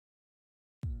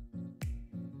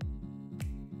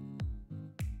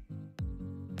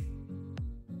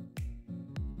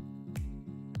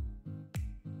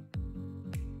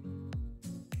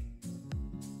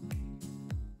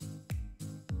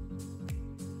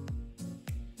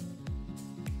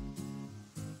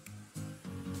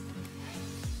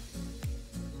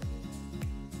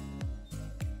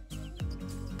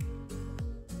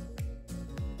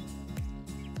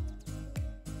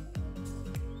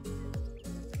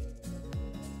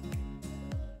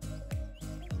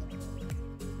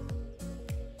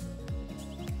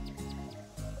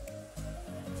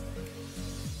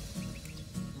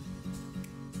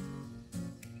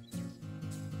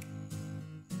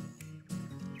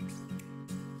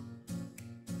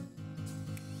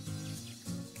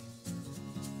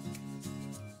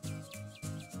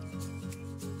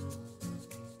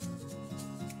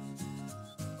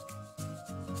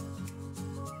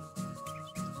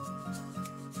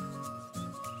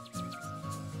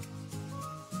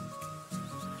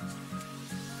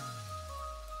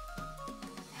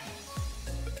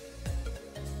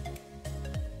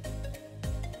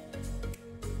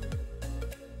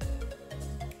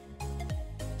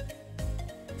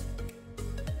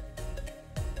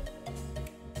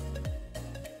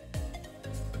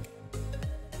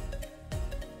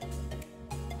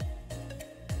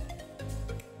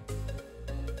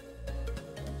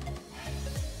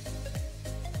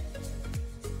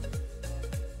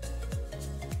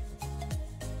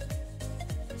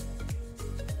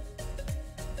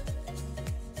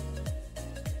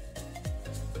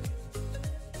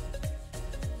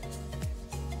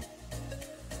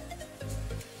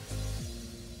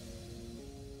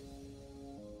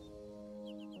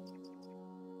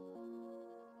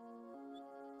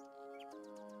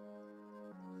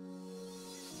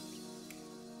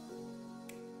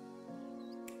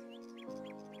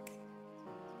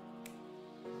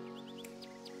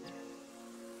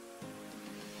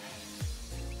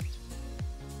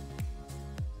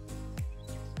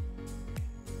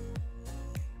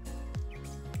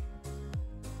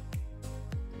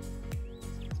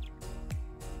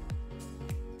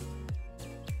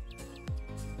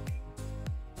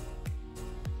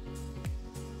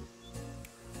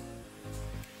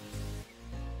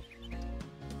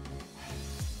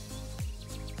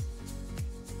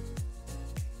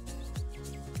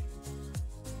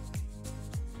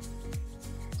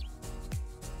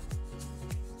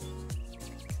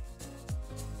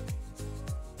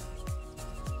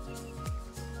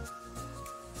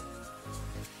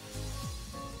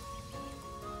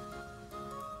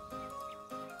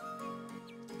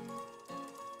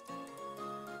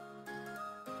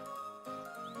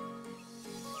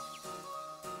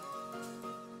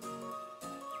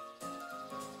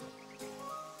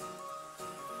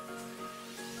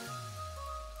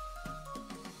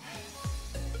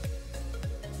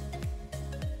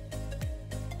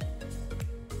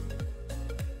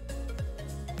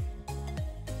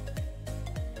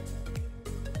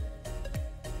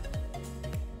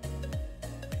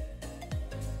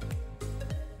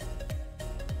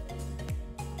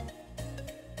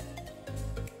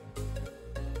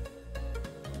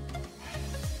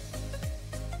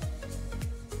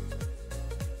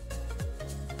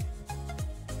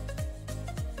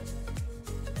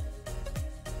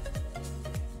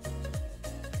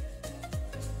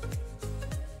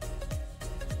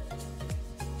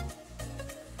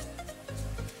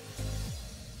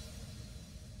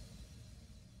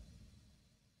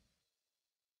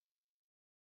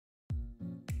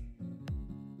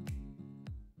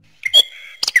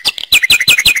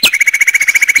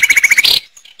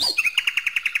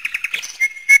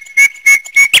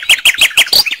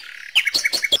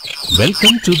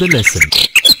Welcome to the lesson,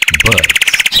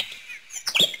 Birds.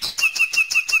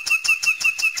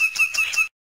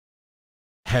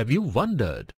 Have you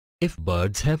wondered if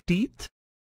birds have teeth?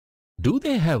 Do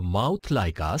they have mouth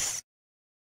like us?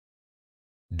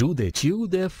 Do they chew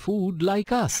their food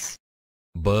like us?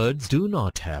 Birds do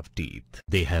not have teeth.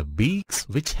 They have beaks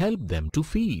which help them to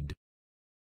feed.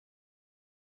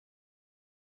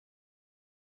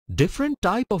 Different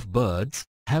type of birds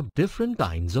have different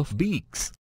kinds of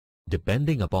beaks.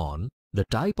 Depending upon the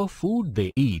type of food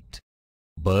they eat,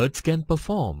 birds can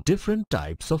perform different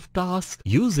types of tasks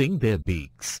using their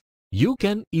beaks. You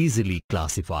can easily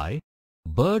classify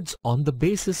birds on the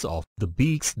basis of the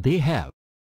beaks they have.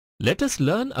 Let us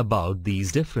learn about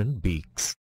these different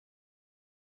beaks.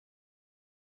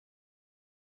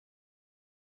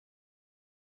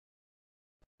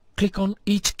 Click on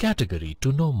each category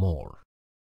to know more.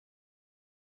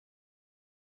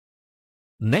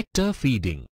 Nectar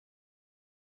feeding.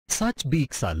 Such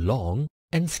beaks are long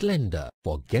and slender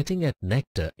for getting at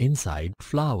nectar inside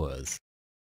flowers.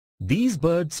 These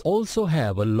birds also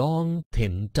have a long,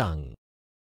 thin tongue.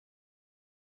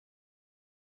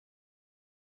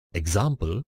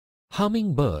 Example: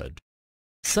 hummingbird,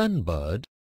 sunbird,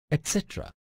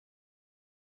 etc.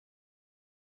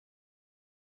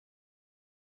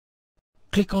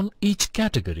 Click on each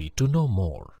category to know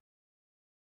more.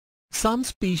 Some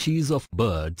species of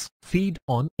birds feed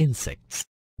on insects.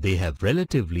 They have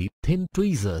relatively thin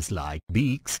tweezers-like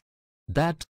beaks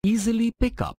that easily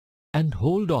pick up and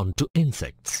hold on to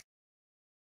insects.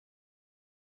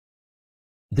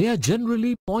 They are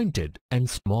generally pointed and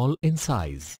small in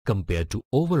size compared to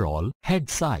overall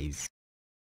head size.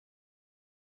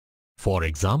 For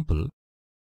example,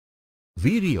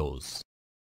 vireos,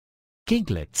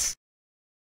 kinglets,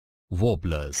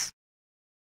 warblers,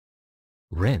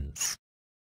 wrens.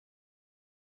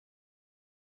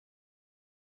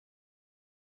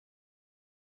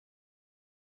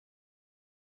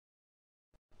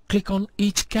 Click on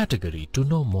each category to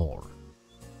know more.